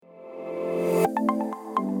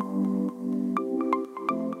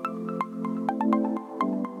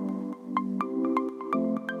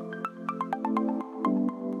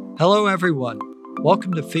Hello, everyone.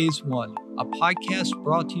 Welcome to Phase One, a podcast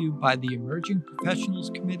brought to you by the Emerging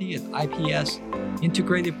Professionals Committee at IPS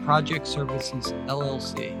Integrated Project Services,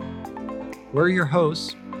 LLC. We're your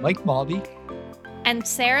hosts, Mike Malby and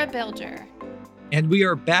Sarah Bilger. And we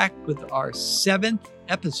are back with our 7th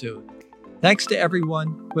episode. Thanks to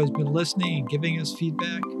everyone who has been listening and giving us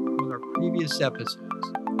feedback on our previous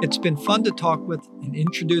episodes. It's been fun to talk with and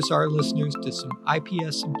introduce our listeners to some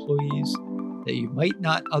IPS employees that you might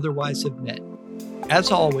not otherwise have met.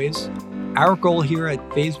 As always, our goal here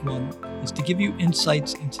at Phase One is to give you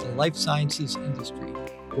insights into the life sciences industry,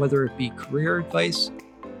 whether it be career advice,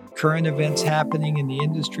 current events happening in the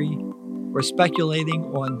industry, or speculating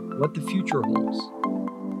on what the future holds.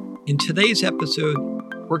 In today's episode,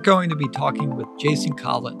 we're going to be talking with Jason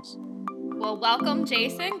Collins. Well, welcome,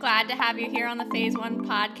 Jason. Glad to have you here on the Phase One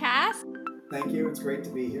podcast. Thank you. It's great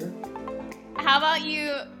to be here. How about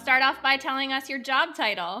you start off by telling us your job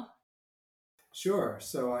title? Sure.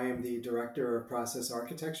 So I am the Director of Process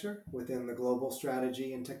Architecture within the Global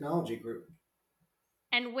Strategy and Technology Group.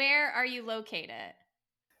 And where are you located?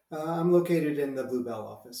 I'm located in the Blue Bell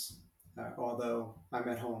office, although I'm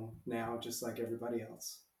at home now, just like everybody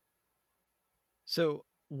else. So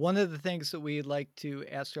one of the things that we like to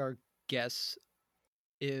ask our guests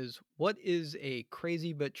is, what is a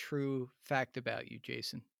crazy but true fact about you,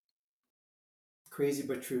 Jason? Crazy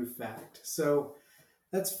but true fact. So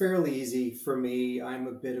that's fairly easy for me. I'm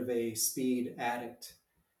a bit of a speed addict.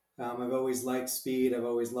 I've always liked speed. I've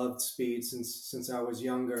always loved speed since I was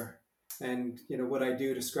younger. And what I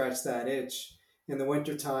do to scratch that itch. In the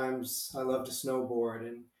winter times, I love to snowboard,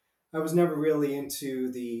 and I was never really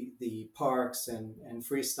into the parks and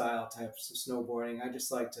freestyle types of snowboarding. I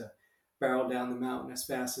just like to barrel down the mountain as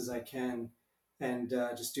fast as I can, and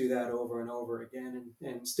just do that over and over again,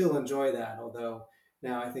 and still enjoy that. Although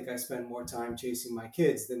now I think I spend more time chasing my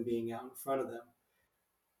kids than being out in front of them.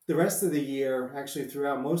 The rest of the year, actually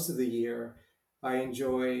throughout most of the year, I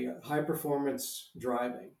enjoy high performance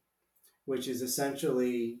driving, which is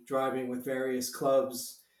essentially driving with various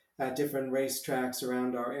clubs at different racetracks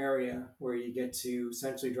around our area, where you get to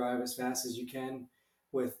essentially drive as fast as you can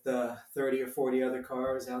with 30 or 40 other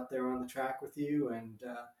cars out there on the track with you. And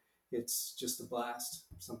it's just a blast,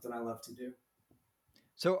 something I love to do.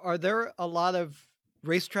 So are there a lot of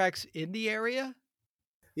racetracks in the area?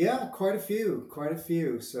 Yeah, quite a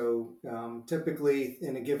few. So typically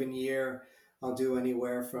in a given year, I'll do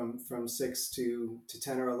anywhere from 6 to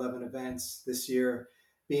 10 or 11 events. This year,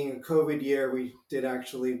 being a COVID year, we did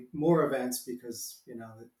actually more events because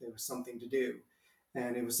there was something to do,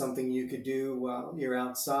 and it was something you could do while you're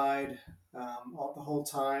outside the whole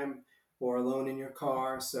time or alone in your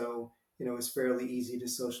car. So it's fairly easy to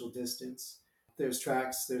social distance. There's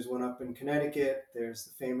tracks. There's one up in Connecticut. There's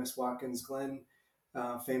the famous Watkins Glen.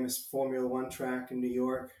 Famous Formula One track in New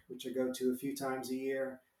York, which I go to a few times a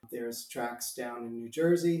year. There's tracks down in New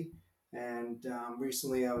Jersey, and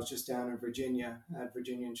recently I was just down in Virginia at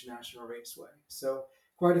Virginia International Raceway. So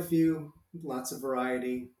quite a few, lots of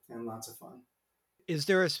variety, and lots of fun. Is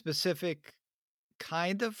there a specific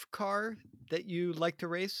kind of car that you like to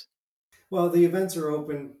race? Well, the events are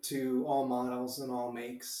open to all models and all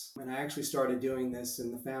makes, and I actually started doing this in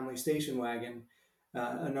the family station wagon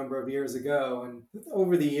a number of years ago. And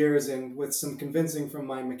over the years, and with some convincing from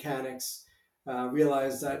my mechanics,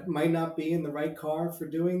 realized I might not be in the right car for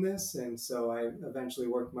doing this. And so I eventually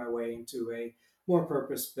worked my way into a more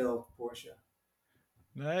purpose-built Porsche.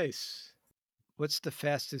 Nice. What's the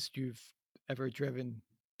fastest you've ever driven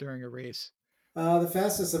during a race? The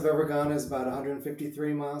fastest I've ever gone is about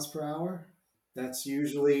 153 miles per hour. That's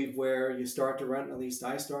usually where you start to run, at least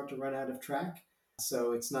I start to run out of track.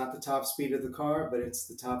 So it's not the top speed of the car, but it's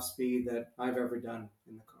the top speed that I've ever done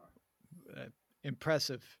in the car.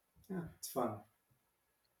 Impressive. Yeah, it's fun.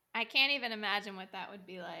 I can't even imagine what that would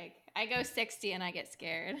be like. I go 60 and I get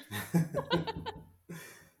scared.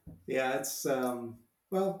 Yeah, it's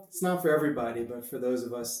it's not for everybody, but for those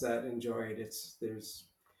of us that enjoy it, there's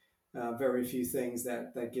very few things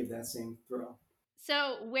that give that same thrill.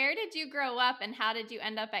 So where did you grow up, and how did you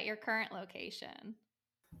end up at your current location?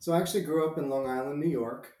 So I actually grew up in Long Island, New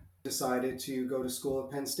York. Decided to go to school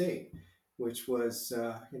at Penn State, which was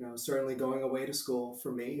certainly going away to school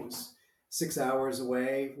for me. It was 6 hours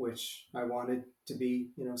away, which I wanted to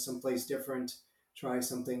be someplace different, try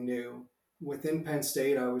something new. Within Penn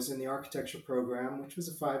State, I was in the architecture program, which was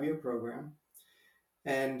a 5-year program.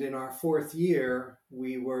 And in our 4th year,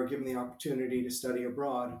 we were given the opportunity to study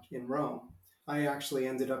abroad in Rome. I actually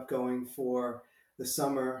ended up going for the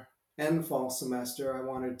summer and fall semester. I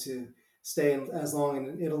wanted to stay as long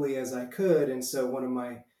in Italy as I could. And so one of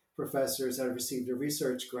my professors had received a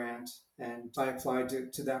research grant, and I applied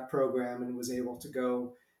to that program and was able to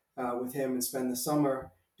go with him and spend the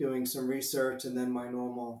summer doing some research and then my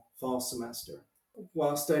normal fall semester.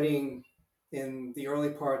 While studying in the early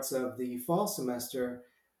parts of the fall semester,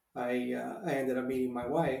 I ended up meeting my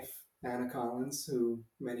wife, Anna Collins, who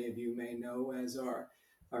many of you may know as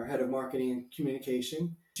our head of marketing and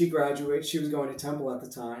communication. She graduated, she was going to Temple at the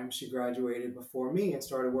time. She graduated before me and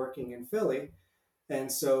started working in Philly. And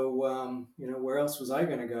so, where else was I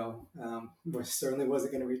going to go? Certainly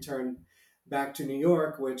wasn't going to return back to New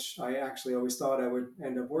York, which I actually always thought I would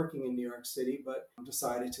end up working in New York City, but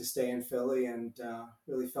decided to stay in Philly and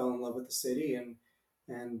really fell in love with the city.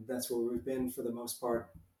 And that's where we've been for the most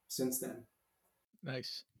part since then.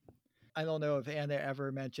 Nice. I don't know if Anna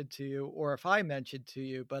ever mentioned to you or if I mentioned to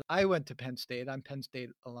you, but I went to Penn State. I'm Penn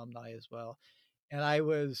State alumni as well. And I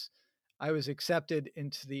was accepted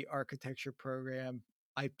into the architecture program.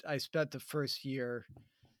 I spent the first year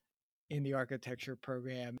in the architecture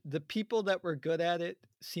program. The people that were good at it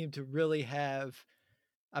seemed to really have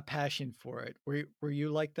a passion for it. Were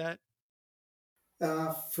you like that?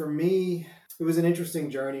 For me, it was an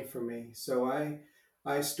interesting journey for me. So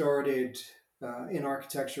I started in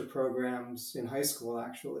architecture programs in high school.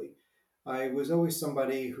 Actually, I was always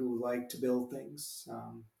somebody who liked to build things,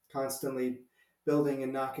 constantly building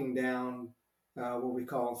and knocking down what we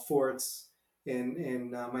call forts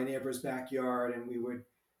in my neighbor's backyard, and we would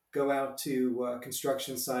go out to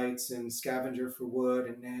construction sites and scavenger for wood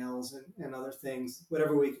and nails and other things,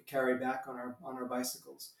 whatever we could carry back on our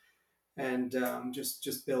bicycles and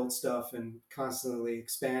just build stuff and constantly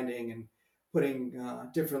expanding and putting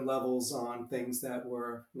different levels on things that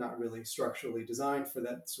were not really structurally designed for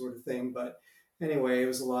that sort of thing. But anyway, it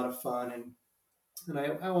was a lot of fun. And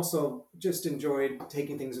I also just enjoyed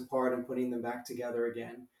taking things apart and putting them back together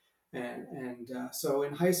again. So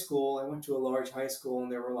in high school, I went to a large high school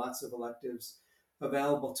and there were lots of electives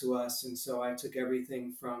available to us. And so I took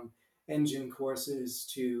everything from engine courses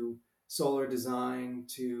to solar design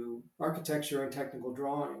to architecture and technical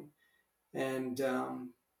drawing. And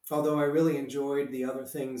although I really enjoyed the other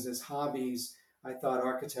things as hobbies, I thought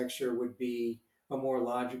architecture would be a more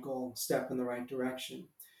logical step in the right direction.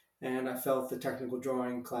 And I felt the technical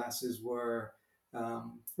drawing classes were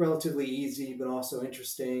relatively easy, but also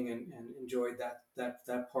interesting, and enjoyed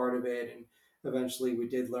that part of it. And eventually, we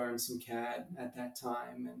did learn some CAD at that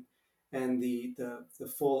time, and the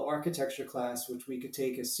full architecture class, which we could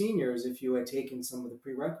take as seniors if you had taken some of the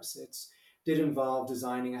prerequisites, did involve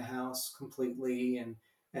designing a house completely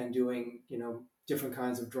and doing different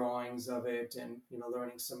kinds of drawings of it, and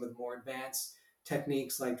learning some of the more advanced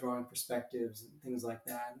techniques like drawing perspectives and things like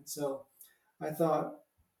that. And so I thought,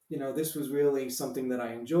 this was really something that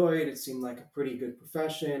I enjoyed. It seemed like a pretty good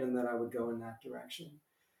profession, and that I would go in that direction.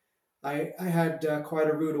 I had quite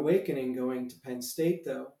a rude awakening going to Penn State,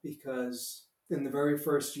 though, because in the very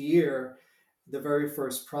first year, the very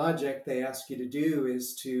first project they ask you to do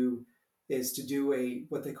is to do a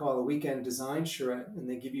what they call a weekend design charrette, and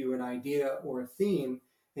they give you an idea or a theme,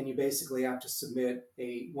 and you basically have to submit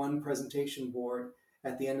a one presentation board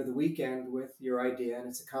at the end of the weekend with your idea, and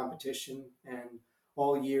it's a competition, and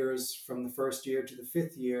all years from the first year to the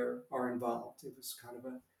fifth year are involved. It was kind of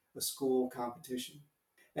a school competition.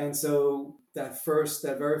 And so that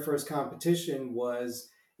very first competition was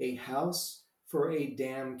a house for a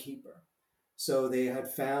dam keeper. So they had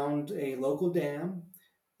found a local dam,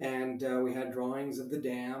 and we had drawings of the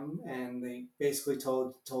dam, and they basically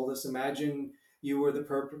told us, imagine you were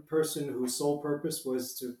the person whose sole purpose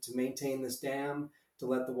was to maintain this dam, to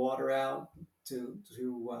let the water out, to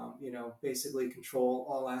basically control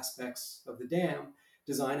all aspects of the dam.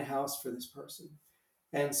 Design a house for this person.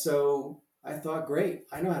 And so I thought, great,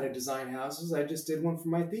 I know how to design houses. I just did one for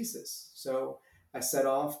my thesis. So I set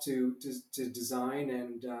off to design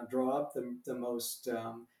and draw up the most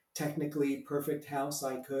technically perfect house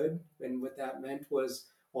I could. And what that meant was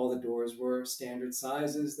all the doors were standard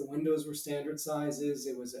sizes, the windows were standard sizes.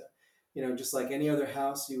 It was just like any other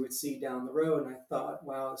house you would see down the road. And I thought,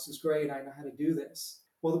 wow, this is great. I know how to do this.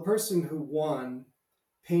 Well, the person who won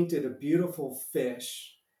painted a beautiful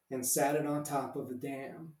fish and sat it on top of a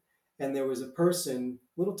dam. And there was a person,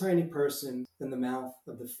 little tiny person, in the mouth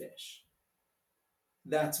of the fish.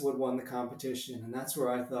 That's what won the competition. And that's where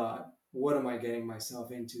I thought, what am I getting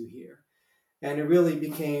myself into here? And it really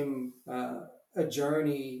became a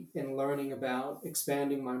journey in learning about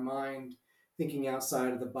expanding my mind, thinking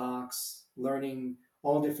outside of the box, learning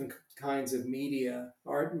all different kinds of media,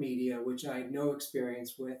 art media, which I had no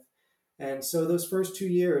experience with. And so those first 2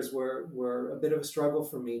 years were a bit of a struggle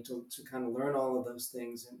for me to kind of learn all of those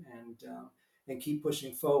things and and keep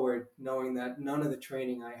pushing forward, knowing that none of the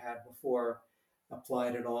training I had before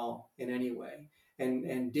applied at all in any way,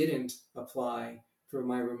 and didn't apply for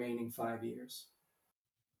my remaining 5 years.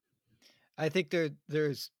 I think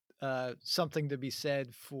there's something to be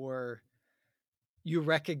said for you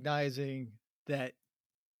recognizing that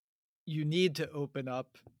you need to open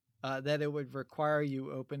up, that it would require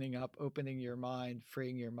you opening up, opening your mind,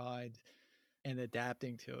 freeing your mind, and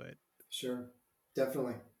adapting to it. Sure,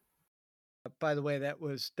 definitely. By the way, that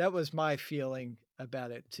was my feeling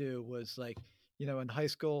about it too. Was like, in high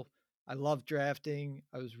school, I loved drafting.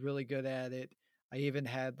 I was really good at it. I even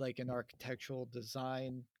had like an architectural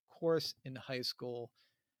design course in high school.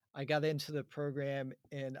 I got into the program,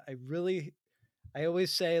 and I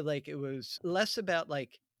always say like it was less about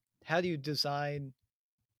like how do you design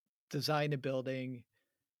a building,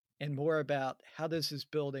 and more about how does this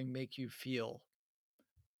building make you feel.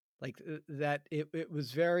 Like that it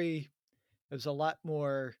was a lot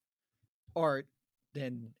more art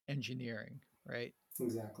than engineering, right?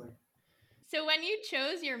 Exactly. So, when you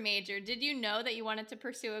chose your major, did you know that you wanted to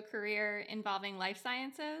pursue a career involving life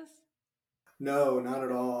sciences? No, not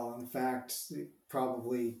at all. In fact, it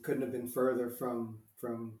probably couldn't have been further from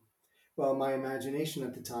well, my imagination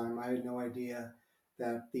at the time. I had no idea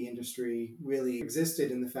that the industry really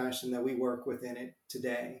existed in the fashion that we work within it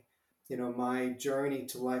today. My journey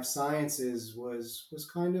to life sciences was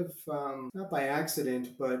kind of not by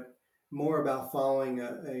accident, but more about following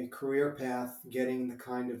a career path, getting the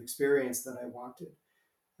kind of experience that I wanted.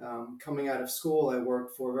 Coming out of school, I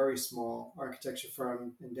worked for a very small architecture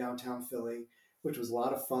firm in downtown Philly, which was a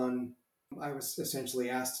lot of fun. I was essentially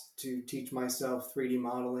asked to teach myself 3D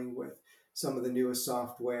modeling with some of the newest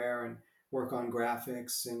software and work on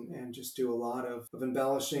graphics and just do a lot of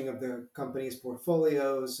embellishing of the company's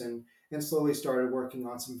portfolios and slowly started working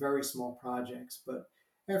on some very small projects. But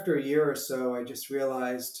after a year or so, I just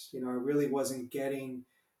realized, I really wasn't getting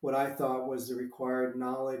what I thought was the required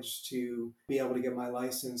knowledge to be able to get my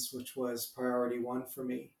license, which was priority one for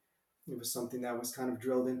me. It was something that was kind of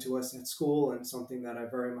drilled into us at school and something that I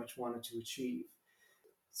very much wanted to achieve.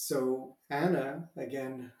 So Anna,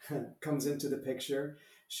 again, comes into the picture.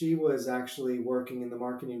 She was actually working in the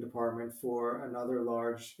marketing department for another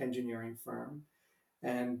large engineering firm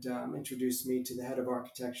and introduced me to the head of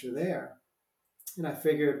architecture there. And I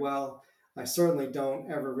figured, well, I certainly don't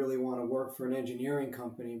ever really want to work for an engineering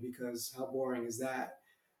company because how boring is that?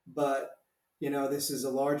 But, this is a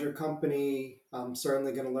larger company. I'm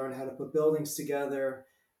certainly going to learn how to put buildings together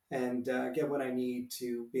and get what I need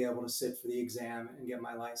to be able to sit for the exam and get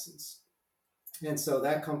my license. And so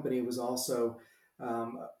that company was also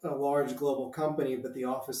a large global company, but the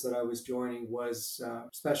office that I was joining was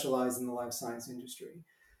specialized in the life science industry.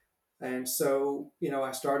 And so,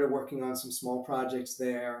 I started working on some small projects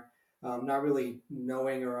there, not really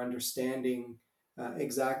knowing or understanding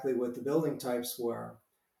exactly what the building types were.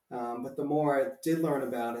 But the more I did learn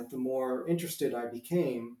about it, the more interested I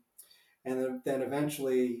became. And then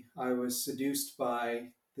eventually I was seduced by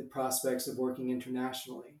the prospects of working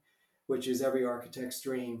internationally, which is every architect's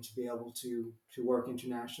dream to be able to work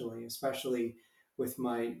internationally, especially with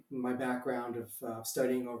my background of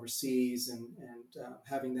studying overseas and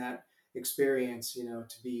having that experience,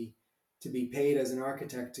 to be paid as an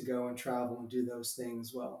architect to go and travel and do those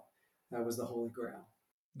things. Well, that was the holy grail.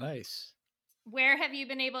 Nice. Where have you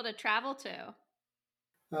been able to travel to?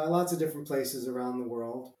 Lots of different places around the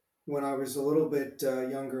world. When I was a little bit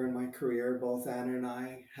younger in my career, both Anna and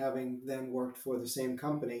I, having then worked for the same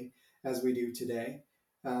company as we do today,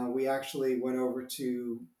 we actually went over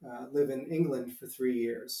to live in England for 3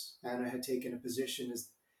 years. Anna had taken a position as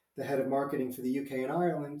the head of marketing for the UK and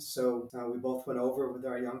Ireland, so we both went over with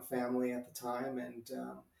our young family at the time and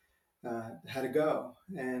had a go.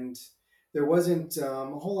 And there wasn't a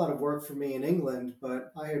whole lot of work for me in England,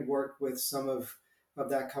 but I had worked with some of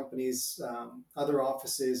that company's other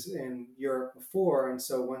offices in Europe before, and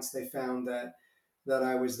so once they found that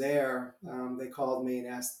I was there, they called me and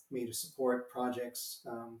asked me to support projects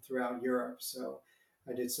throughout Europe. So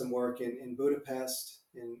I did some work in Budapest,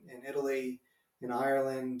 in Italy, in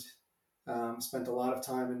Ireland, spent a lot of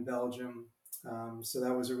time in Belgium. So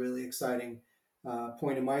that was a really exciting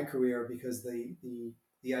point in my career because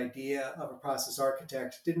the idea of a process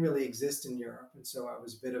architect didn't really exist in Europe, and so I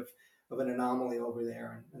was a bit of an anomaly over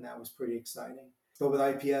there, and that was pretty exciting. But with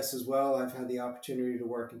IPS as well, I've had the opportunity to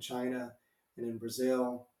work in China and in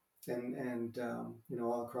Brazil, and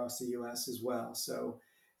all across the U.S. as well. So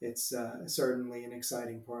it's certainly an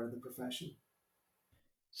exciting part of the profession.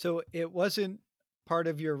 So it wasn't part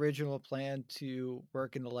of your original plan to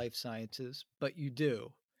work in the life sciences, but you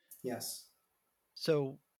do. Yes.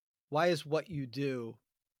 So Why is what you do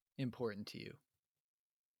important to you?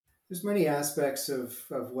 There's many aspects of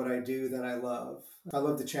what I do that I love. I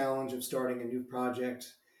love the challenge of starting a new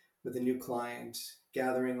project with a new client,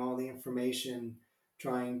 gathering all the information,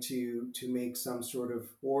 trying to make some sort of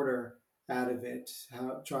order out of it,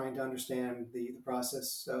 trying to understand the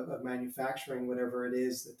process of manufacturing whatever it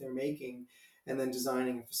is that they're making, and then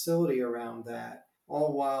designing a facility around that,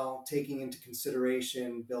 all while taking into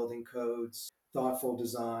consideration building codes, thoughtful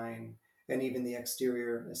design, and even the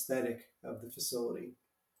exterior aesthetic of the facility.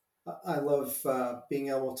 I love being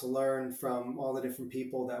able to learn from all the different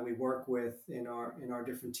people that we work with in our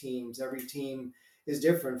different teams. Every team is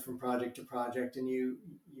different from project to project, and you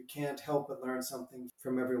can't help but learn something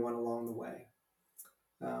from everyone along the way.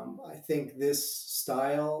 I think this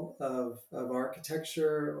style of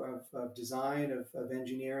architecture, of design, of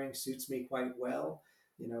engineering suits me quite well.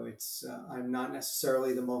 You know, it's I'm not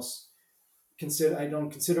necessarily the most I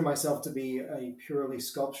don't consider myself to be a purely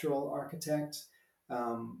sculptural architect.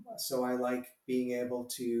 So I like being able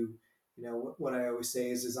to, what I always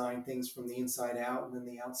say is design things from the inside out and then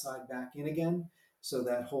the outside back in again. So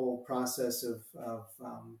that whole process of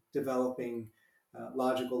developing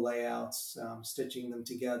logical layouts, stitching them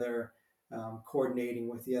together, coordinating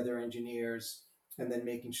with the other engineers, and then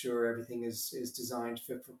making sure everything is designed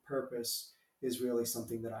fit for purpose is really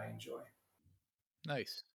something that I enjoy.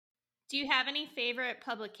 Nice. Do you have any favorite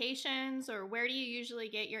publications, or where do you usually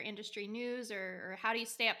get your industry news, or how do you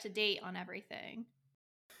stay up to date on everything?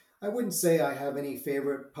 I wouldn't say I have any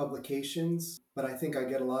favorite publications, but I think I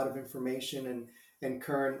get a lot of information and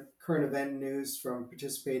current event news from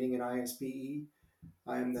participating in ISBE.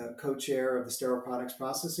 I'm the co-chair of the Sterile Products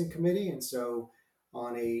Processing Committee, and so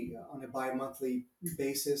on a bi-monthly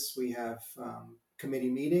basis, we have committee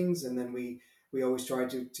meetings, and then we always try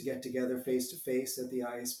to get together face to face at the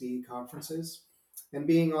ISBE conferences. And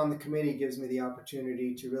being on the committee gives me the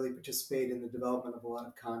opportunity to really participate in the development of a lot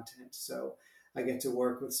of content. So I get to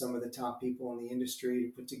work with some of the top people in the industry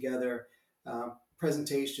to put together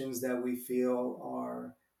presentations that we feel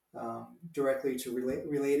are directly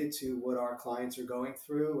related to what our clients are going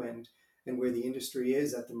through and where the industry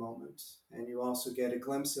is at the moment. And you also get a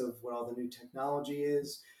glimpse of what all the new technology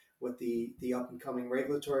is, what the up and coming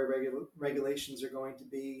regulations are going to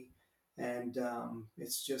be, and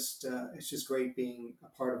it's just great being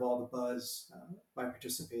a part of all the buzz by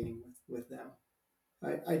participating with them.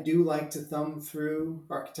 I do like to thumb through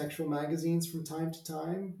architectural magazines from time to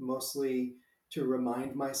time, mostly to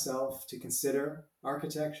remind myself to consider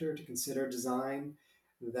architecture, to consider design,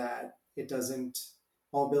 that it doesn't,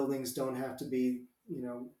 all buildings don't have to be,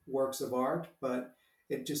 works of art, but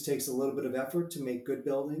it just takes a little bit of effort to make good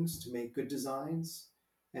buildings, to make good designs.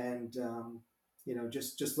 And,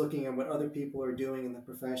 just looking at what other people are doing in the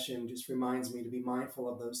profession just reminds me to be mindful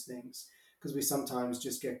of those things because we sometimes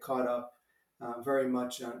just get caught up very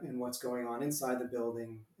much in what's going on inside the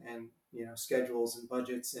building and schedules and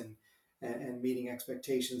budgets and meeting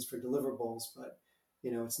expectations for deliverables. But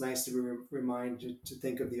it's nice to be reminded to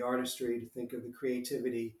think of the artistry, to think of the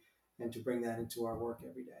creativity, and to bring that into our work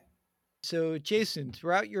every day. So, Jason,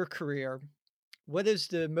 throughout your career, what is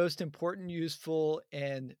the most important, useful,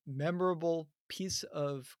 and memorable piece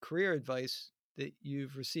of career advice that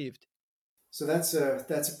you've received? So that's a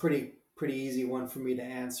pretty easy one for me to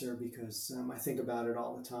answer because I think about it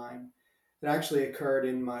all the time. It actually occurred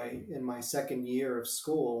in my second year of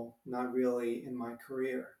school, not really in my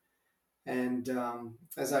career. And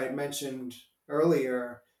as I had mentioned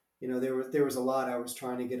earlier, there was a lot I was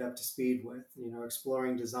trying to get up to speed with.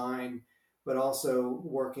 Exploring design, but also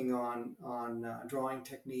working on drawing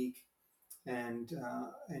technique and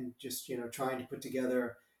just trying to put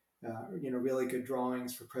together really good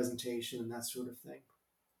drawings for presentation and that sort of thing.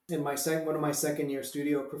 And one of my second year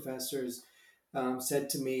studio professors said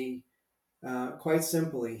to me quite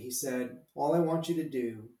simply, he said, "All I want you to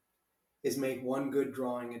do is make one good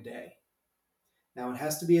drawing a day." Now, it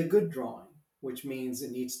has to be a good drawing, which means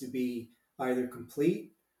it needs to be either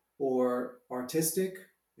complete or artistic,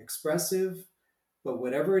 expressive, but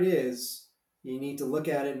whatever it is, you need to look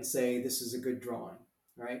at it and say, this is a good drawing,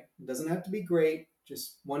 right? It doesn't have to be great,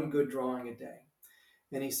 just one good drawing a day.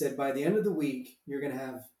 And he said, by the end of the week, you're going to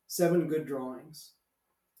have 7 good drawings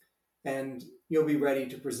and you'll be ready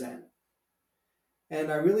to present.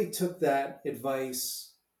 And I really took that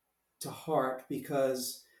advice to heart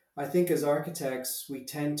because I think as architects, we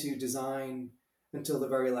tend to design until the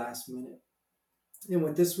very last minute. And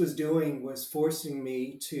what this was doing was forcing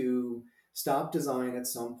me to stop design at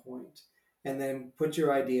some point and then put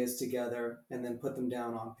your ideas together and then put them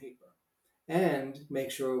down on paper and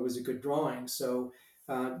make sure it was a good drawing. So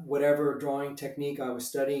whatever drawing technique I was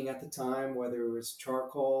studying at the time, whether it was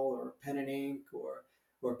charcoal or pen and ink or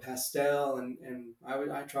pastel, and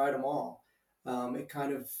I tried them all. It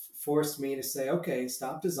kind of forced me to say, okay,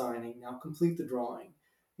 stop designing, now complete the drawing,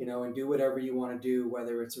 and do whatever you want to do,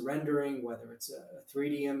 whether it's a rendering, whether it's a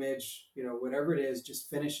 3D image, whatever it is, just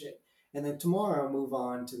finish it. And then tomorrow move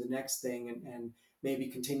on to the next thing and maybe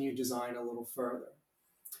continue design a little further.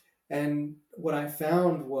 And what I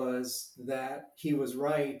found was that he was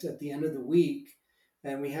right at the end of the week.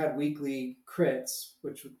 And we had weekly crits,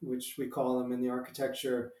 which we call them in the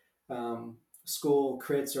architecture school,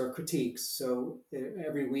 crits or critiques. So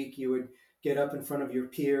every week you would get up in front of your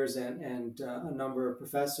peers and a number of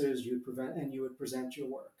professors, you would present your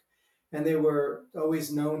work. And they were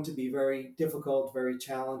always known to be very difficult, very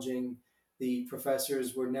challenging. The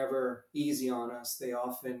professors were never easy on us. They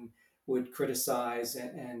often would criticize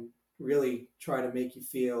and really try to make you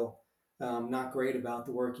feel not great about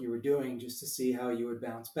the work you were doing, just to see how you would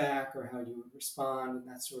bounce back or how you would respond and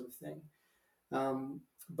that sort of thing.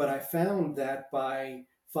 But I found that by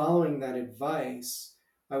following that advice,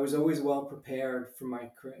 I was always well prepared for my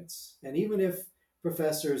crits. And even if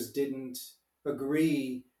professors didn't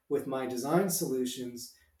agree with my design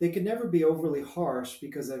solutions, they could never be overly harsh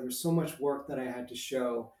because there was so much work that I had to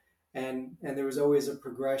show. And there was always a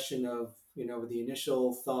progression of, the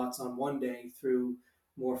initial thoughts on one day through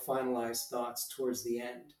more finalized thoughts towards the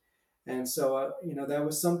end. And so, that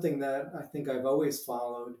was something that I think I've always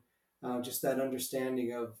followed, just that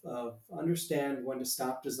understanding of understand when to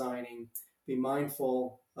stop designing, be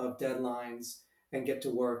mindful of deadlines, and get to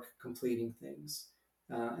work completing things.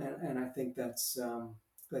 And I think that's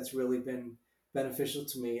really been beneficial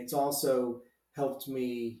to me. It's also helped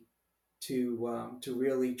me to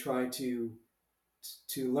really try to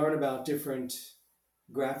learn about different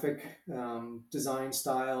graphic design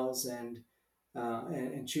styles and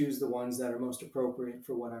choose the ones that are most appropriate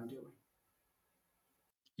for what I'm doing.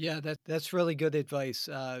 Yeah, that's really good advice.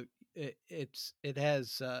 It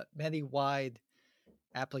has many wide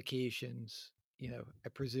applications. I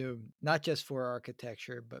presume not just for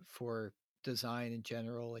architecture, but for design in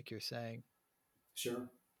general, like you're saying. Sure.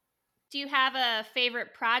 Do you have a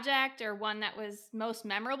favorite project or one that was most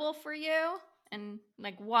memorable for you? And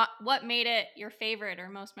like what made it your favorite or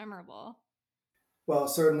most memorable? Well,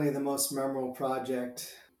 certainly the most memorable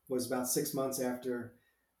project was about 6 months after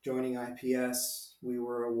joining IPS. We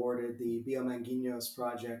were awarded the Biomanguinhos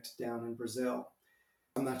project down in Brazil.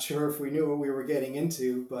 I'm not sure if we knew what we were getting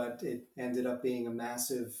into, but it ended up being a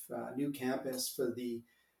massive new campus for the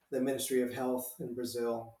Ministry of Health in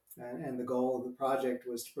Brazil. And the goal of the project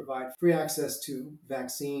was to provide free access to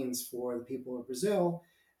vaccines for the people of Brazil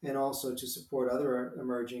and also to support other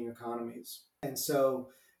emerging economies. And so,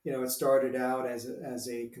 it started out as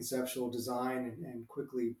a conceptual design and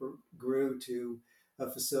quickly grew to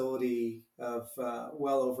a facility of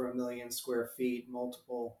well over 1 million square feet,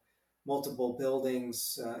 multiple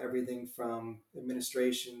buildings, everything from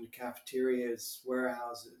administration, cafeterias,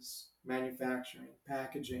 warehouses, manufacturing,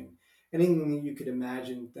 packaging, anything that you could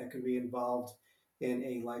imagine that could be involved in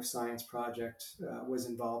a life science project was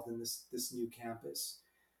involved in this new campus.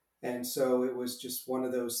 And so it was just one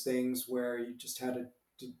of those things where you just had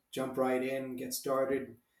to jump right in, get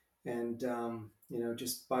started, and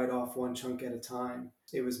just bite off one chunk at a time.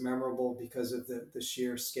 It was memorable because of the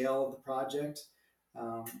sheer scale of the project.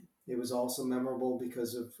 It was also memorable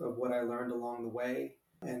because of what I learned along the way.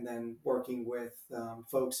 And then working with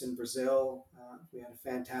folks in Brazil, we had a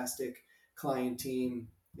fantastic client team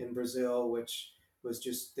in Brazil, which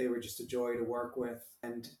they were just a joy to work with.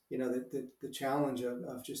 And, the challenge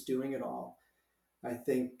of just doing it all. I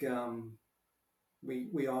think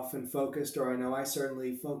we often focused, or I know I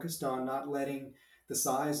certainly focused on not letting the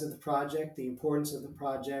size of the project, the importance of the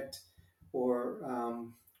project,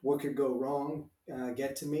 or what could go wrong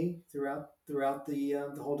get to me throughout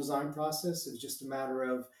the whole design process. It's just a matter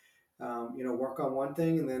of work on one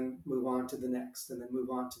thing and then move on to the next, and then move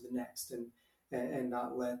on to the next, and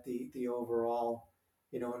not let the overall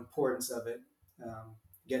importance of it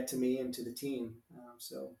get to me and to the team.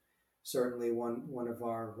 So certainly one of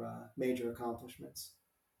our major accomplishments.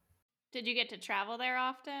 Did you get to travel there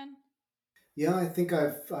often? Yeah, I think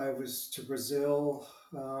I was to Brazil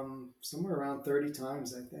somewhere around 30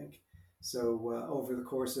 times, I think. So over the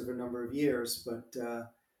course of a number of years, but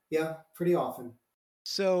yeah, pretty often.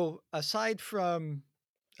 So, aside from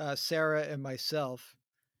Sarah and myself,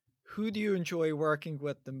 who do you enjoy working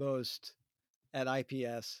with the most at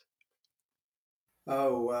IPS?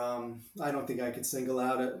 Oh, I don't think I could single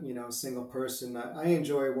out a single person. I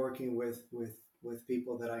enjoy working with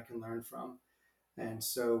people that I can learn from, and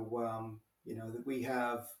so that we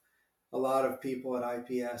have a lot of people at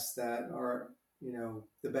IPS that are,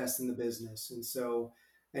 the best in the business. And so,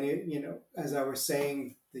 and as I was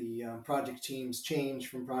saying, the project teams change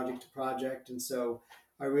from project to project. And so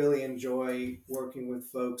I really enjoy working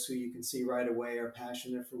with folks who you can see right away are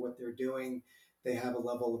passionate for what they're doing. They have a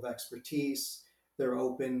level of expertise. They're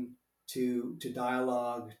open to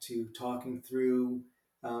dialogue, to talking through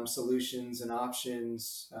solutions and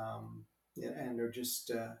options, and are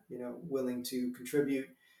just willing to contribute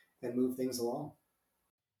and move things along.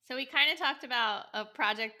 So we kind of talked about a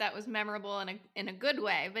project that was memorable in a good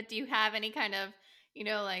way, but do you have any kind of,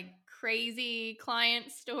 like crazy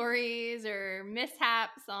client stories or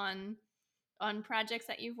mishaps on projects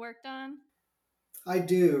that you've worked on? I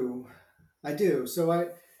do. So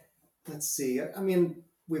let's see. I mean,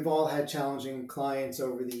 we've all had challenging clients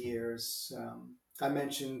over the years. I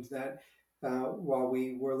mentioned that while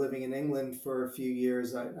we were living in England for a few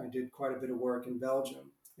years, I did quite a bit of work in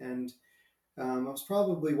Belgium. And I was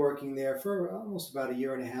probably working there for almost about a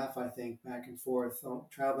year and a half, I think, back and forth,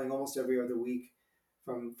 traveling almost every other week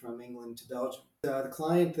from England to Belgium. The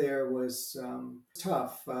client there was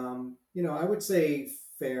tough. I would say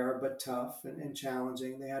fair but tough and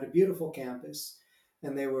challenging. They had a beautiful campus,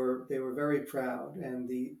 and they were very proud. And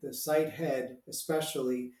the site head,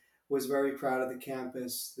 especially, was very proud of the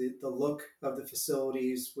campus. The look of the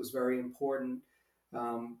facilities was very important,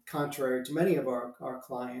 contrary to many of our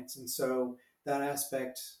clients. And so that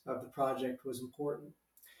aspect of the project was important.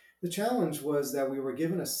 The challenge was that we were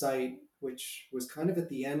given a site which was kind of at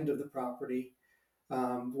the end of the property,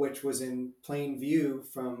 which was in plain view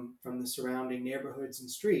from the surrounding neighborhoods and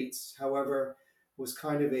streets. However, was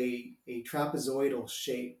kind of a trapezoidal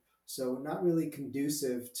shape, so not really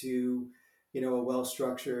conducive to a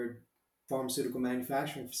well-structured pharmaceutical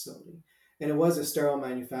manufacturing facility. And it was a sterile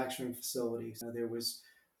manufacturing facility. So there was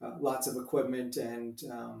lots of equipment and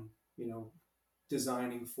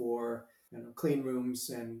designing for clean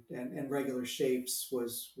rooms and regular shapes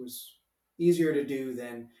was easier to do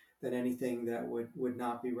than anything that would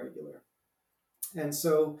not be regular. And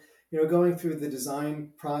so, going through the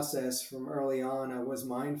design process from early on, I was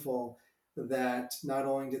mindful that not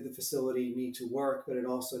only did the facility need to work, but it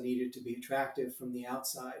also needed to be attractive from the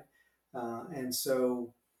outside. And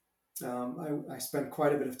so I spent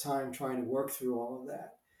quite a bit of time trying to work through all of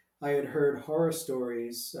that. I had heard horror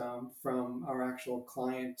stories from our actual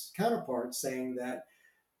client counterparts saying that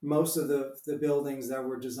most of the buildings that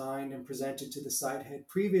were designed and presented to the site head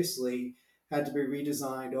previously had to be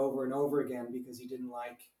redesigned over and over again because he didn't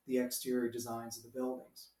like the exterior designs of the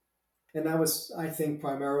buildings. And that was, I think,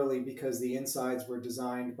 primarily because the insides were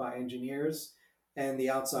designed by engineers and the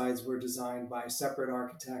outsides were designed by separate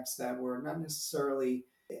architects that were not necessarily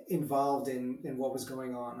involved in what was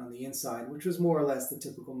going on the inside, which was more or less the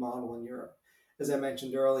typical model in Europe. As I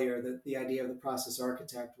mentioned earlier, that the idea of the process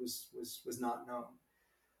architect was not known.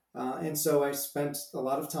 And so I spent a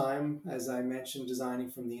lot of time, as I mentioned, designing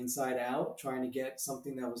from the inside out, trying to get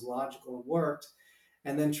something that was logical and worked,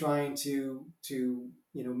 and then trying to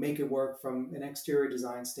make it work from an exterior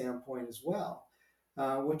design standpoint as well,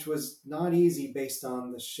 which was not easy based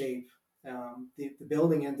on the shape. The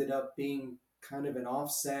building ended up being kind of an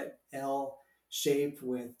offset L shape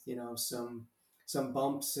with some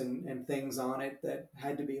bumps and things on it that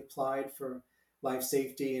had to be applied for life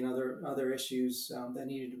safety and other issues that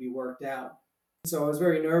needed to be worked out. So I was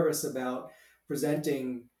very nervous about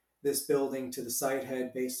presenting this building to the site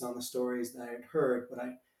head based on the stories that I had heard, but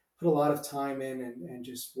I put a lot of time in and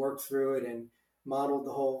just worked through it and modeled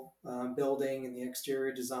the whole building and the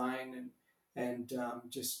exterior design and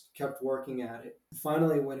just kept working at it.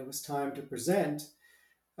 Finally, when it was time to present,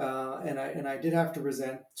 and I did have to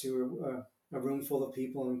present to a room full of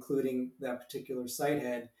people, including that particular site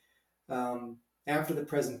head. After the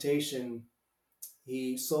presentation,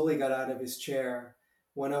 he slowly got out of his chair,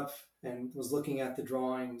 went up and was looking at the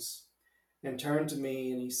drawings, and turned to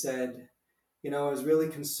me and he said, I was really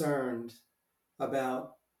concerned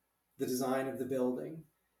about the design of the building.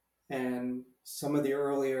 And some of the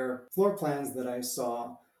earlier floor plans that I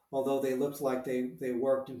saw, although they looked like they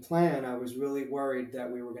worked in plan, I was really worried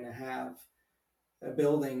that we were going to have a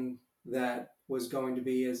building that was going to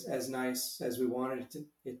be as nice as we wanted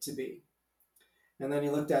it to be. And then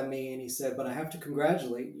he looked at me and he said, but I have to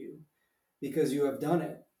congratulate you because you have done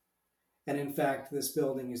it. And in fact, this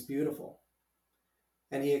building is beautiful.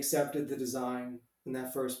 And he accepted the design in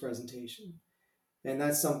that first presentation. And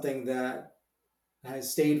that's something that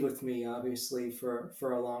has stayed with me, obviously, for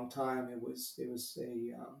a long time. It was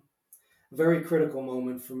a very critical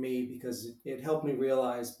moment for me because it helped me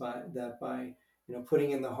realize by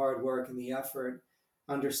putting in the hard work and the effort,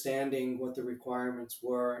 understanding what the requirements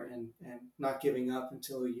were and not giving up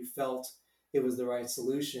until you felt it was the right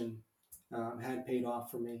solution had paid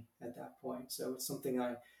off for me at that point. So it's something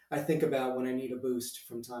I think about when I need a boost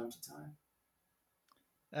from time to time.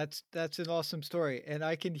 That's an awesome story, and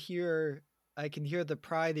I can hear the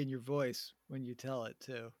pride in your voice when you tell it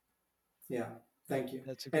too. Yeah, thank you.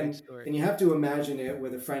 That's a great And story. and you have to imagine it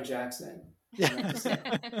with a French accent. Yeah. You have to say,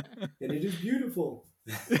 and it is beautiful.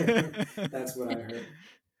 That's what I heard.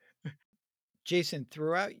 Jason,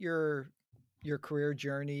 throughout your career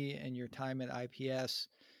journey and your time at IPS,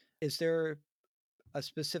 is there a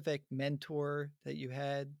specific mentor that you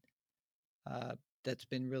had uh, that's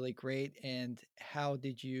been really great, and how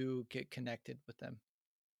did you get connected with them?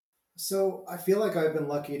 So I feel like I've been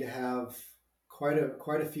lucky to have quite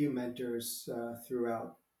a few mentors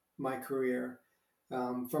throughout my career,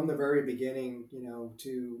 from the very beginning,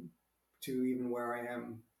 to even where I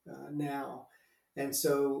am now. And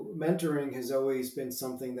so mentoring has always been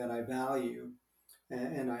something that I value,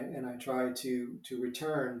 and I try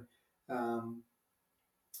um,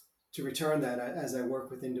 to return that as I work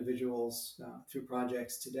with individuals through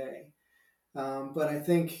projects today. But I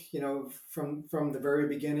think, from the very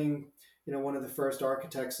beginning, one of the first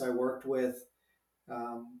architects I worked with,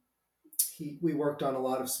 um, we worked on a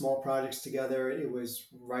lot of small projects together. It was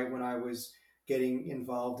right when I was getting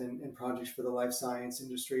involved in projects for the life science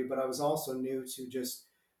industry, but I was also new to just,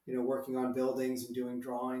 working on buildings and doing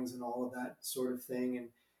drawings and all of that sort of thing.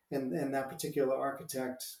 And that particular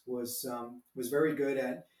architect was very good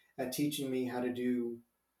at teaching me how to do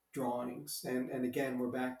drawings. And again,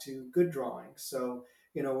 we're back to good drawings. So,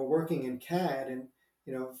 we're working in CAD, and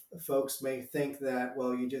folks may think that,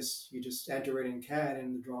 well, you just enter it in CAD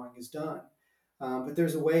and the drawing is done. But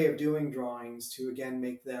there's a way of doing drawings to again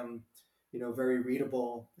make them, very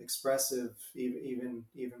readable, expressive, even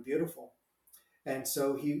beautiful. And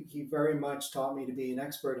so he very much taught me to be an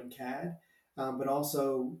expert in CAD, but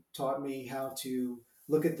also taught me how to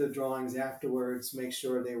look at the drawings afterwards, make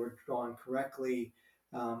sure they were drawn correctly.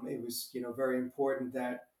 It was, very important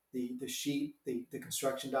that the sheet, the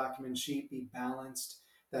construction document sheet, be balanced,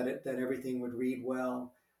 that everything would read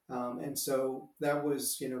well. And so that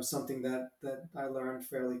was, something that I learned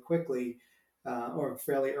fairly quickly, or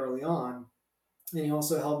fairly early on. And he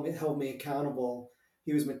also held me accountable.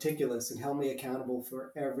 He was meticulous and held me accountable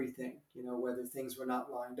for everything. Whether things were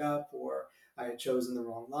not lined up, or I had chosen the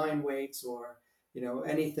wrong line weights, or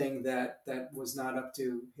anything that was not up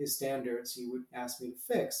to his standards, he would ask me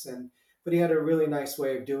to fix. But he had a really nice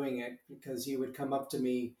way of doing it, because he would come up to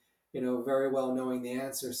me, very well knowing the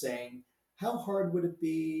answer, saying, "How hard would it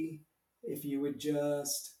be if you would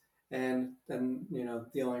just..." And then,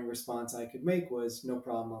 the only response I could make was, "No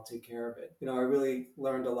problem, I'll take care of it." I really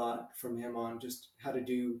learned a lot from him on just how to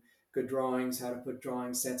do good drawings, how to put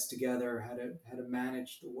drawing sets together, how to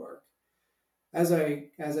manage the work. As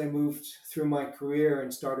I moved through my career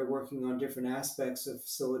and started working on different aspects of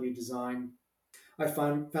facility design, I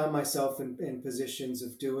found myself in positions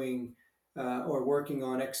of doing or working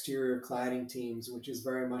on exterior cladding teams, which is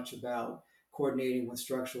very much about coordinating with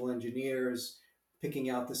structural engineers,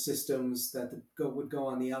 picking out the systems that would go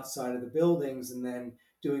on the outside of the buildings, and then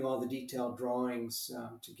doing all the detailed drawings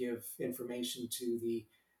to give information to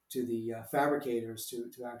the fabricators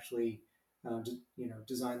to actually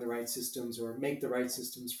design the right systems or make the right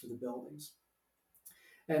systems for the buildings.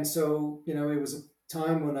 And so, it was a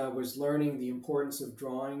time when I was learning the importance of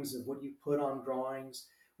drawings, of what you put on drawings,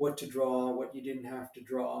 what to draw, what you didn't have to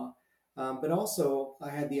draw. But also, I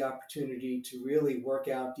had the opportunity to really work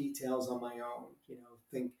out details on my own.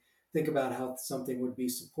 Think about how something would be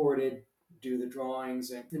supported, do the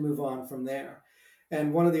drawings, and move on from there.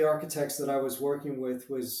 And one of the architects that I was working with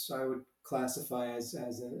was, I would classify as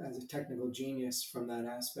a technical genius from that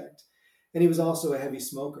aspect. And he was also a heavy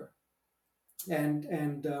smoker,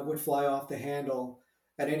 and would fly off the handle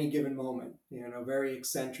at any given moment. Very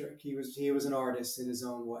eccentric. He was an artist in his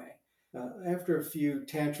own way. After a few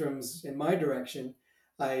tantrums in my direction,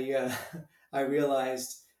 I I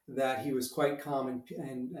realized that he was quite calm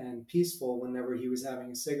and peaceful whenever he was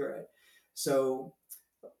having a cigarette. So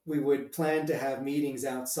we would plan to have meetings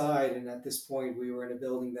outside, and at this point we were in a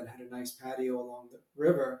building that had a nice patio along the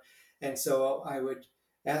river, and so I would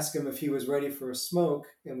ask him if he was ready for a smoke,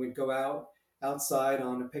 and we'd go outside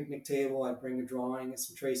on a picnic table. I'd bring a drawing and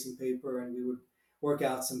some tracing paper, and we would work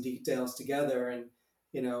out some details together, and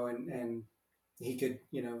and he could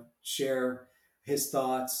share his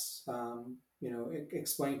thoughts,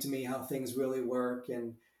 explain to me how things really work,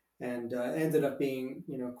 and ended up being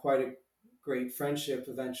quite a great friendship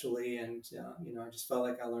eventually. And I just felt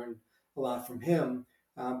like I learned a lot from him,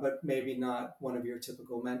 but maybe not one of your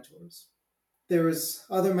typical mentors. There was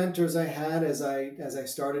other mentors I had as I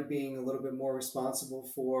started being a little bit more responsible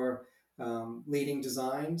for leading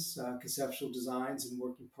designs, conceptual designs, and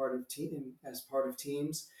working as part of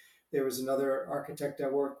teams. There was another architect I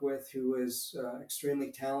worked with who was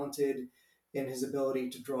extremely talented in his ability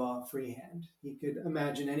to draw freehand. He could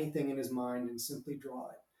imagine anything in his mind and simply draw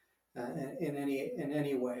it in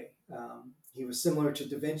any way. He was similar to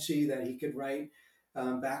Da Vinci, that he could write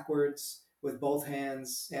backwards with both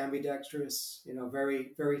hands, ambidextrous.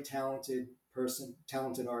 Very very talented person,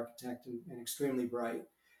 talented architect, and extremely bright.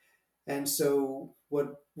 And so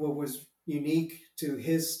what was unique to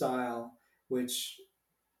his style, which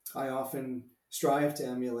I often strive to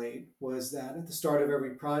emulate, was that at the start of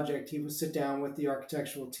every project, he would sit down with the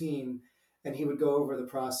architectural team and he would go over the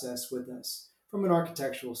process with us from an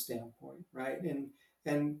architectural standpoint, right?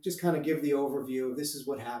 And just kind of give the overview of, this is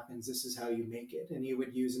what happens, this is how you make it. And he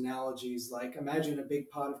would use analogies like, imagine a big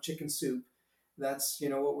pot of chicken soup. That's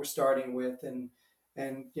what we're starting with. And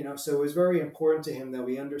so it was very important to him that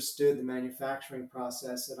we understood the manufacturing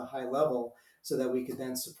process at a high level so that we could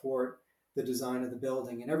then support the design of the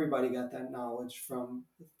building. And everybody got that knowledge, from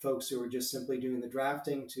folks who were just simply doing the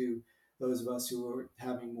drafting to those of us who were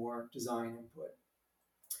having more design input.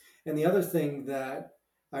 And the other thing that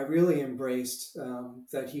I really embraced,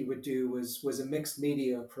 that he would do, was a mixed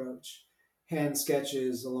media approach, hand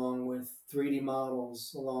sketches along with 3D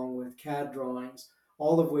models, along with CAD drawings,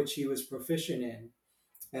 all of which he was proficient in,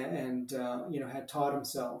 and had taught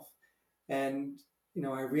himself. And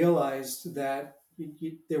I realized that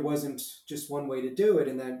there wasn't just one way to do it,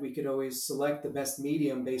 and that we could always select the best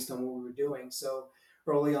medium based on what we were doing. So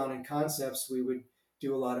early on in concepts, we would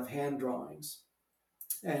do a lot of hand drawings,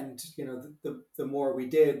 and the more we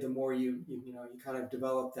did, the more you kind of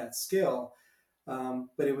develop that skill.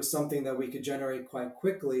 But it was something that we could generate quite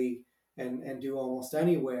quickly and do almost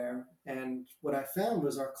anywhere. And what I found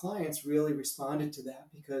was our clients really responded to that,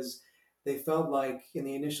 because they felt like in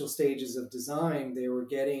the initial stages of design, they were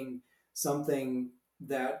getting something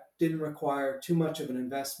that didn't require too much of an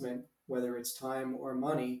investment, whether it's time or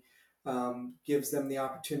money, gives them the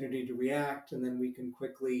opportunity to react, and then we can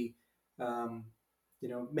quickly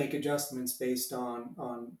make adjustments based on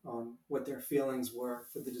what their feelings were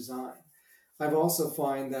for the design. I've also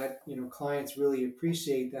find that clients really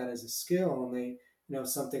appreciate that as a skill, and they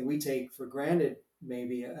something we take for granted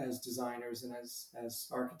maybe as designers and as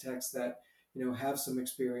architects that have some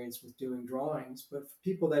experience with doing drawings. But for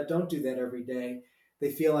people that don't do that every day,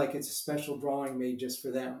 they feel like it's a special drawing made just for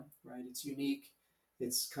them, right? It's unique,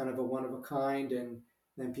 it's kind of a one of a kind, and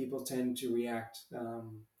then people tend to react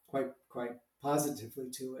quite positively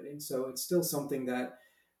to it. And so it's still something that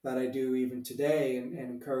I do even today, and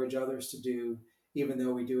encourage others to do, even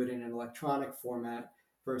though we do it in an electronic format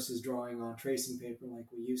versus drawing on tracing paper like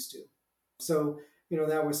we used to. So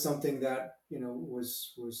that was something that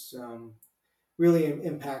was really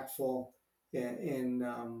impactful in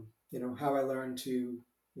how I learned to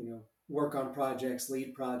work on projects,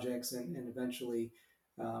 lead projects, and eventually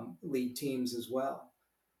lead teams as well.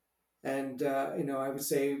 And I would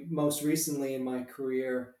say most recently in my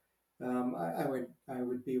career, I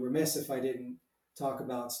would be remiss if I didn't talk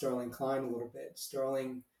about Sterling Klein a little bit.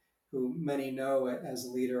 Sterling, who many know as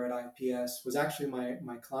a leader at IPS, was actually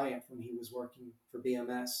my client when he was working for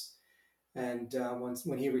BMS. And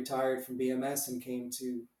when he retired from BMS and came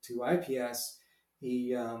to IPS,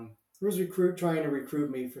 he was trying to recruit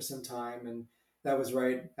me for some time, and that was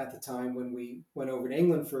right at the time when we went over to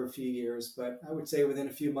England for a few years. But I would say within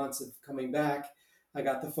a few months of coming back, I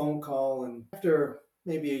got the phone call, and after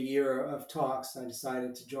maybe a year of talks, I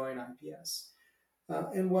decided to join IPS.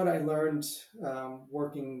 And what I learned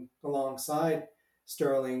working alongside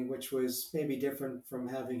Sterling, which was maybe different from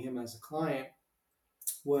having him as a client,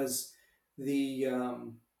 was the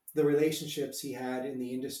relationships he had in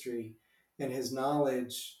the industry and his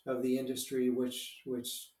knowledge of the industry, which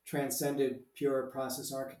transcended pure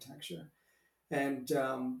process architecture. And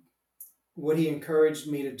what he encouraged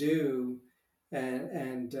me to do,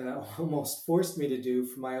 and almost forced me to do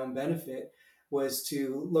for my own benefit, was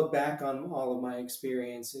to look back on all of my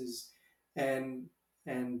experiences and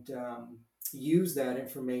use that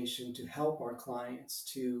information to help our clients,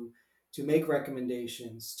 to make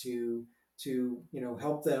recommendations, to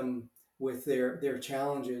help them with their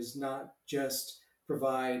challenges, not just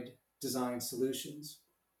provide design solutions.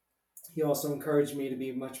 He also encouraged me to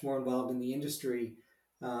be much more involved in the industry,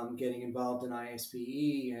 getting involved in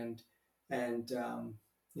ISPE, and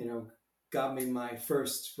got me my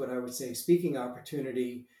first, what I would say, speaking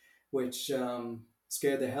opportunity, which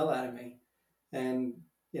scared the hell out of me. And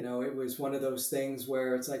it was one of those things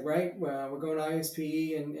where it's like, right, well, we're going to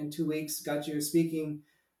ISPE in 2 weeks, got you a speaking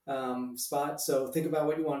spot. So think about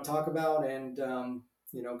what you want to talk about and,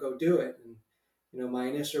 go do it. And, my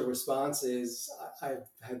initial response is I've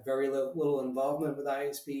had very little involvement with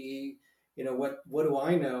ISPE. What do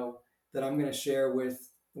I know that I'm going to share with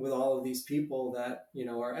all of these people that,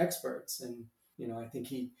 are experts? And, I think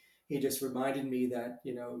he just reminded me that,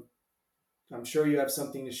 I'm sure you have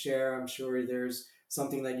something to share. I'm sure there's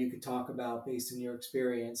something that you could talk about based on your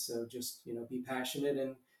experience. So just be passionate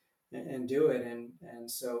and do it. And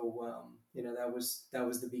so that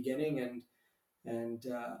was the beginning, and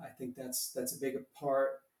I think that's a big part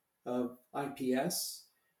of IPS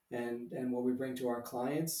and what we bring to our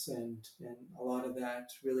clients, and a lot of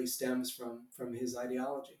that really stems from his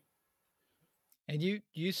ideology. And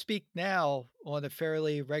you speak now on a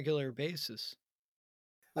fairly regular basis.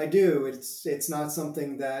 I do. It's not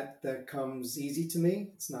something that comes easy to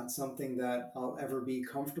me. It's not something that I'll ever be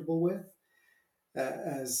comfortable with.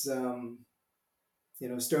 As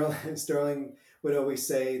Sterling Sterling would always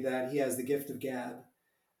say that he has the gift of gab,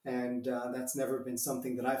 and that's never been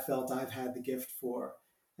something that I felt I've had the gift for.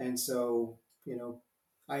 And so,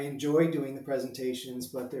 I enjoy doing the presentations,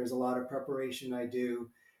 but there's a lot of preparation I do.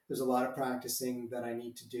 There's a lot of practicing that I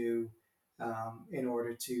need to do in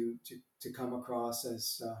order to come across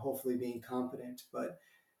as hopefully being competent. But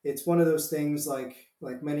it's one of those things, like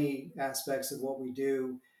many aspects of what we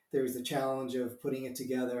do. There's the challenge of putting it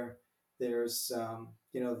together. There's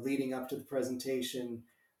leading up to the presentation.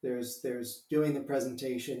 There's doing the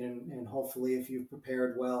presentation, and hopefully if you've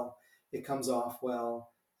prepared well, it comes off well.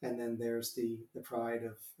 And then there's the pride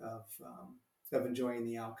of enjoying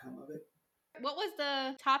the outcome of it. What was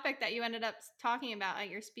the topic that you ended up talking about at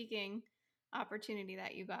your speaking opportunity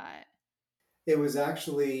that you got? It was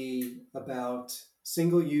actually about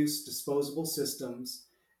single-use disposable systems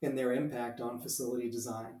and their impact on facility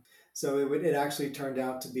design. So it actually turned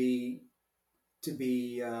out to be a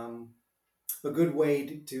good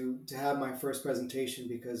way to have my first presentation,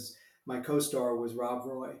 because my co-star was Rob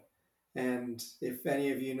Roy. And if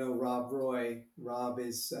any of you know Rob Roy, Rob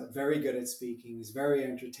is very good at speaking. He's very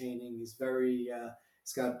entertaining. He's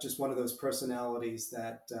got just one of those personalities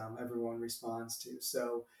that everyone responds to.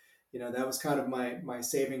 So, that was kind of my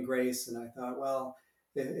saving grace. And I thought, well,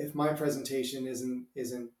 if my presentation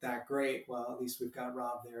isn't that great, well, at least we've got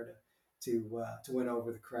Rob there to win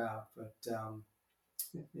over the crowd. But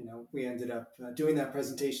we ended up doing that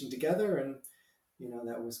presentation together, and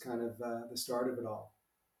that was kind of the start of it all.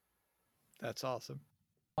 That's awesome.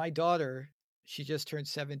 My daughter, she just turned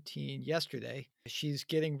 17 yesterday. She's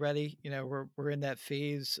getting ready. We're in that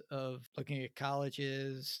phase of looking at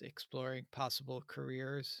colleges, exploring possible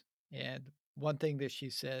careers. And one thing that she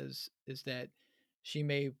says is that she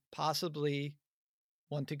may possibly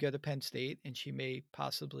want to go to Penn State, and she may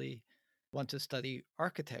possibly want to study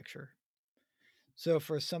architecture. So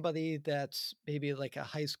for somebody that's maybe like a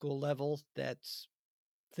high school level that's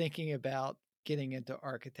thinking about getting into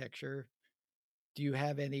architecture, do you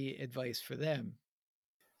have any advice for them?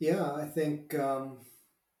 Yeah, I think the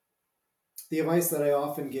advice that I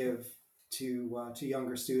often give to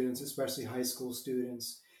younger students, especially high school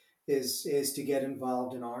students, is to get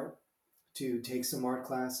involved in art, to take some art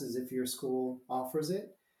classes if your school offers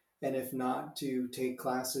it, and if not, to take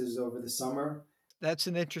classes over the summer. That's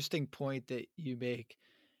an interesting point that you make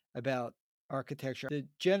about architecture. The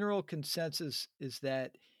general consensus is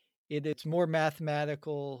that it's more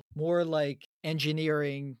mathematical, more like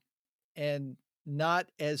engineering, and not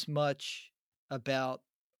as much about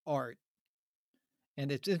art.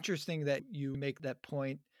 And it's interesting that you make that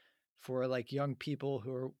point for like young people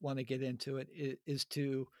who want to get into it, is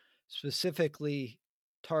to specifically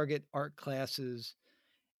target art classes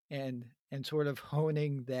and sort of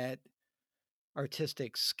honing that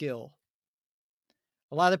artistic skill.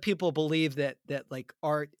 A lot of people believe that like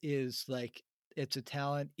art is like it's a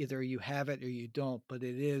talent, either you have it or you don't, but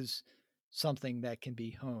it is something that can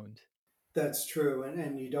be honed. That's true,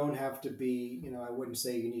 and you don't have to be. I wouldn't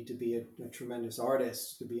say you need to be a tremendous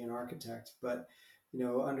artist to be an architect, but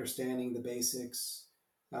understanding the basics,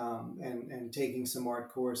 and taking some art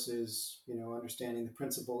courses. Understanding the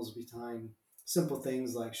principles behind simple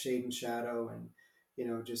things like shade and shadow,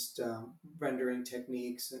 and just rendering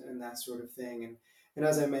techniques and that sort of thing. And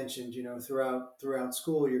as I mentioned, throughout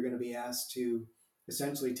school, you're going to be asked to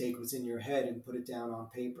essentially take what's in your head and put it down on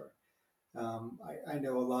paper. I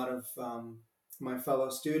know a lot of my fellow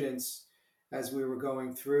students, as we were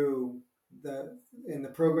going through in the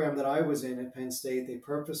program that I was in at Penn State, they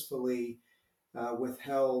purposefully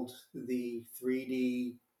withheld the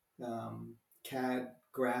 3D CAD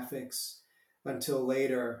graphics until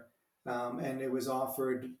later. And it was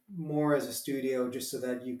offered more as a studio just so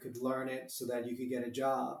that you could learn it, so that you could get a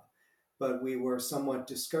job. But we were somewhat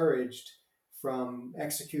discouraged from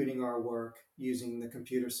executing our work using the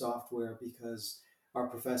computer software because our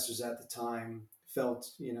professors at the time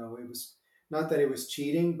felt, it was not that it was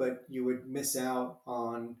cheating, but you would miss out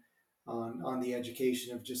on the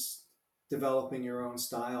education of just developing your own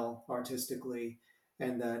style artistically,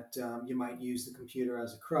 and that you might use the computer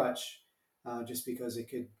as a crutch just because it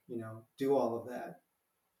could, do all of that.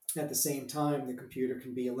 At the same time, the computer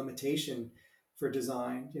can be a limitation for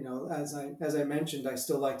design. As I mentioned, I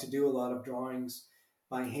still like to do a lot of drawings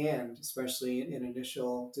by hand, especially in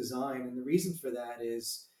initial design. And the reason for that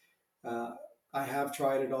is uh, I have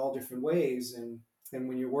tried it all different ways, and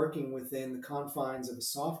when you're working within the confines of a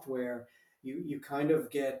software, you kind of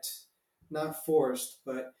get not forced,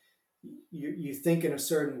 but you think in a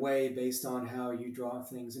certain way based on how you draw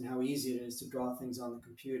things and how easy it is to draw things on the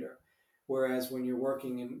computer. Whereas when you're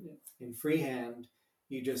working in freehand,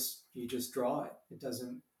 you just draw it. It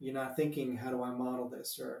doesn't. You're not thinking, how do I model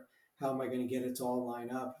this, or how am I going to get it to all line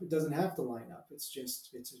up? It doesn't have to line up.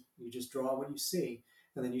 You just draw what you see,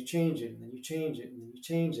 and then you change it, and then you change it, and then you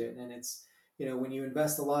change it, and it's, when you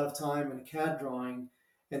invest a lot of time in a CAD drawing,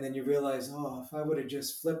 and then you realize, oh, if I would have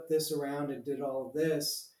just flipped this around and did all of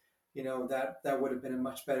this, that would have been a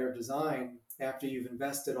much better design. After you've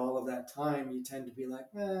invested all of that time, you tend to be like,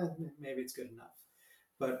 maybe it's good enough.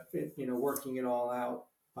 But working it all out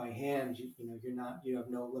by hand, you have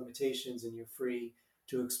no limitations, and you're free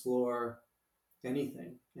to explore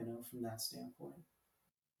anything, from that standpoint.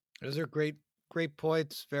 Those are great, great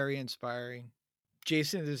points. Very inspiring.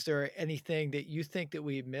 Jason, is there anything that you think that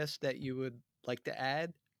we missed that you would like to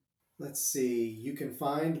add? Let's see. You can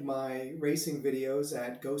find my racing videos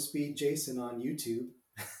at Go Speed Jason on YouTube.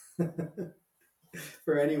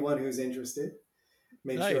 For anyone who's interested,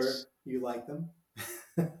 make Nice. sure you like them.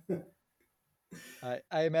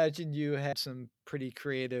 I imagine you had some pretty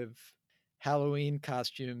creative Halloween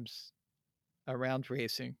costumes around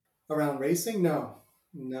racing. Around racing? No,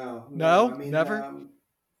 no, no. I No, mean, never.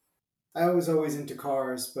 I was always into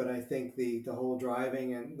cars, but I think the whole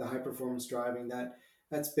driving and the high performance driving,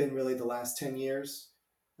 that's been really the last 10 years,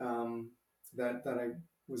 that I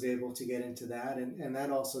was able to get into that, and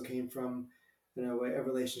that also came from, a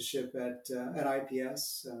relationship at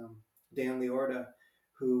IPS. Dan Liorda,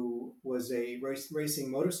 who was a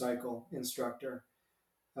racing motorcycle instructor,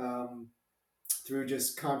 um, through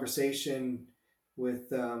just conversation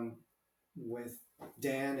with with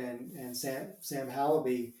Dan and Sam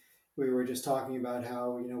Hallaby, we were just talking about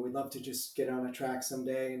how, we'd love to just get on a track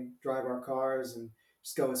someday and drive our cars and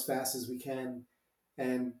just go as fast as we can.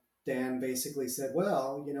 And Dan basically said,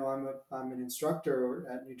 well, I'm an instructor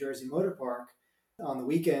at New Jersey Motor Park. On the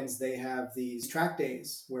weekends, they have these track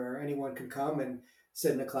days where anyone can come and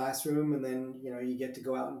sit in a classroom, and then you get to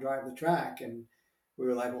go out and drive the track. And we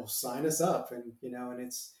were like, well, sign us up. And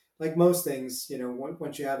it's like most things,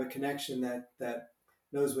 once you have a connection that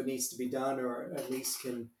knows what needs to be done, or at least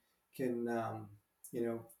can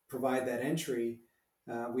provide that entry.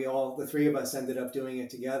 The three of us ended up doing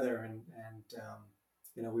it together,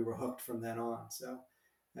 and we were hooked from then on. So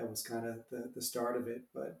that was kind of the start of it.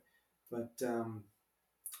 But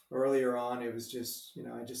earlier on, it was just,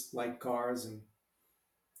 I just liked cars and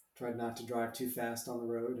tried not to drive too fast on the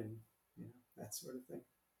road, and that sort of thing.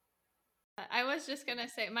 I was just gonna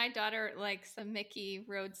say my daughter likes the Mickey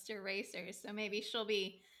Roadster racers, so maybe she'll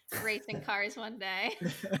be racing cars one day.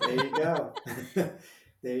 There you go.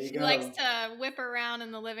 There you She likes go. to whip around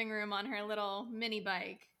in the living room on her little mini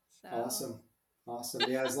bike. So Awesome. Awesome.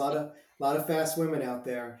 Yeah, there's a lot of fast women out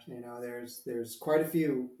there. There's quite a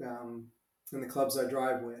few in the clubs I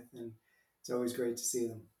drive with, and it's always great to see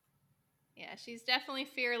them. yeah, she's definitely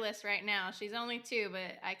fearless right now. She's only 2,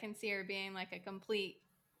 but I can see her being like a complete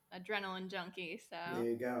adrenaline junkie. There So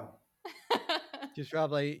you go. She's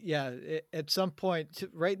probably, yeah, at some point,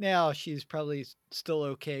 right now, she's probably still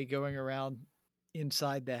okay going around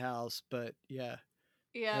inside the house, but yeah,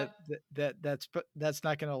 yeah, that's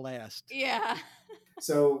not going to last. yeah.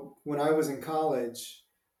 So when I was in college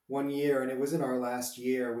one year, and it was in our last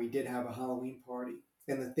year, we did have a Halloween party,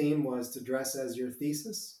 and the theme was to dress as your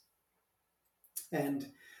thesis. And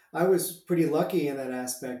I was pretty lucky in that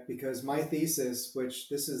aspect because my thesis, which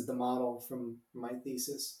this is the model from my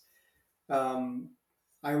thesis, um,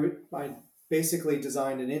 I basically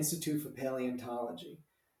designed an institute for paleontology.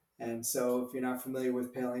 And so, if you're not familiar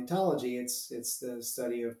with paleontology, it's the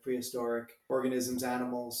study of prehistoric organisms,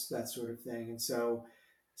 animals, that sort of thing. And so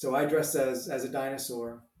I dressed as a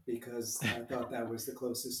dinosaur because I thought that was the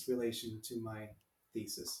closest relation to my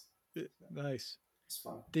thesis. Nice. It's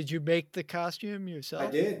fun. Did you make the costume I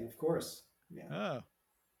yourself? did, of course. Yeah. Oh,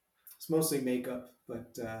 It's mostly makeup,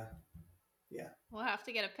 but yeah. We'll have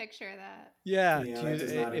to get a picture of that. yeah. Yeah, that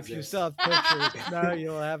does not If you exist. still have pictures, no,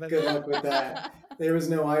 you'll have Good it. luck with that. There was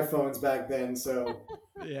no iPhones back then, so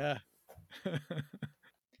Yeah.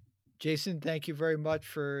 Jason, thank you very much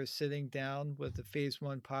for sitting down with the Phase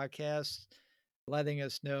One podcast, letting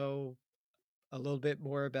us know a little bit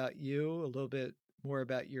more about you, a little bit more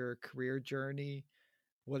about your career journey,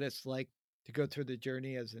 what it's like to go through the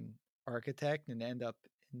journey as an architect and end up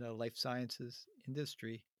in the life sciences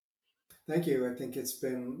industry. thank you. I think it's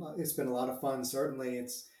been a lot of fun. Certainly,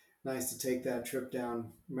 it's nice to take that trip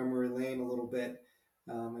down memory lane a little bit,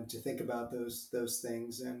 and to think about those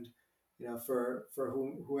things. And for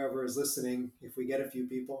whoever is listening, if we get a few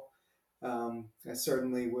people, I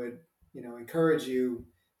certainly would encourage you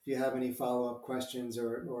if you have any follow up questions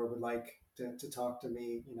or would like to talk to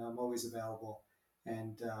me. I'm always available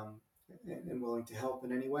and willing to help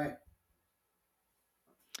in any way.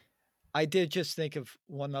 I did just think of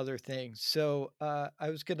one other thing. So I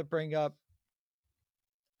was going to bring up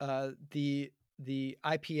the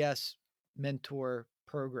IPS mentor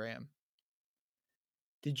program.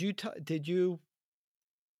 Did you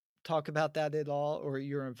talk about that at all, or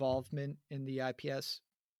your involvement in the IPS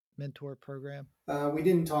mentor program? We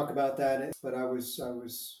didn't talk about that, but I was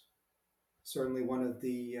certainly one of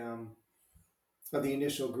the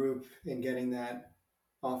initial group in getting that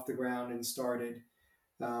off the ground and started.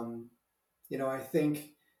 Um, I think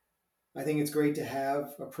it's great to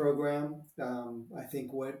have a program. I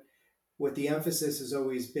think what the emphasis has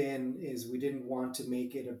always been is we didn't want to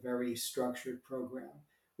make it a very structured program.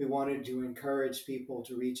 We wanted to encourage people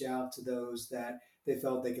to reach out to those that they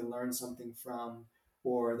felt they can learn something from,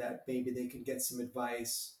 or that maybe they can get some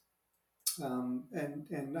advice.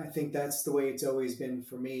 And I think that's the way it's always been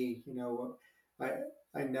for me. I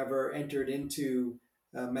I never entered into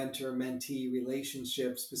a mentor-mentee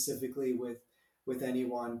relationship specifically with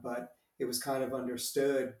anyone, but it was kind of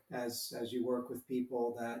understood as you work with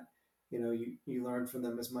people that you learn from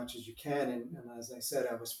them as much as you can. And as I said,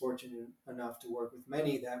 I was fortunate enough to work with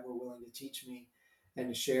many that were willing to teach me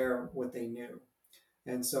and to share what they knew.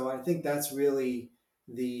 And so I think that's really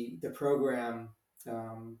the program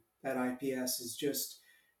at IPS, is just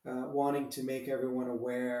wanting to make everyone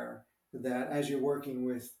aware that as you're working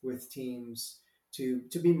with teams, to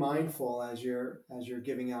be mindful as you're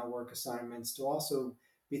giving out work assignments, to also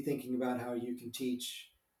be thinking about how you can teach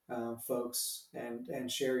folks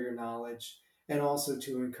and share your knowledge, and also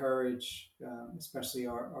to encourage especially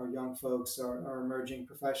our young folks, our emerging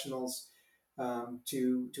professionals,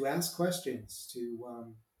 to ask questions,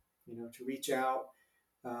 to reach out,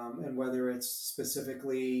 and whether it's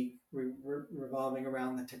specifically revolving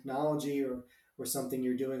around the technology or something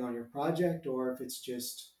you're doing on your project, or if it's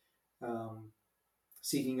just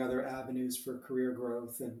seeking other avenues for career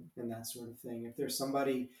growth and that sort of thing. If there's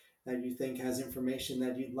somebody that you think has information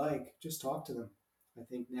that you'd like, just talk to them. I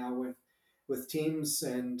think now with Teams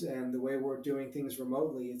and the way we're doing things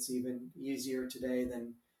remotely, it's even easier today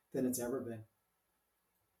than it's ever been.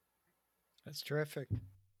 That's terrific.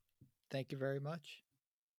 Thank you very much.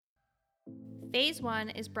 Phase 1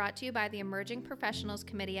 is brought to you by the Emerging Professionals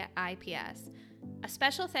Committee at IPS. A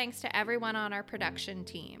special thanks to everyone on our production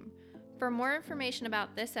team. For more information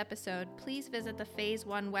about this episode, please visit the Phase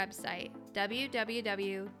 1 website,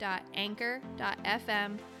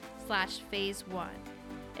 www.anchor.fm/phase1.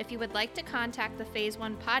 If you would like to contact the Phase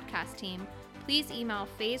 1 podcast team, please email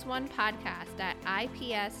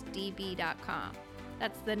phase1podcast@ipsdb.com.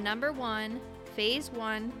 That's the number 1,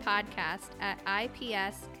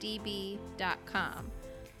 phase1podcast@ipsdb.com.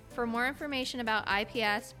 For more information about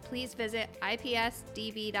IPS, please visit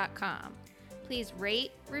ipsdb.com. Please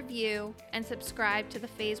rate, review, and subscribe to the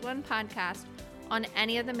Phase 1 podcast on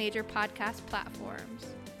any of the major podcast platforms.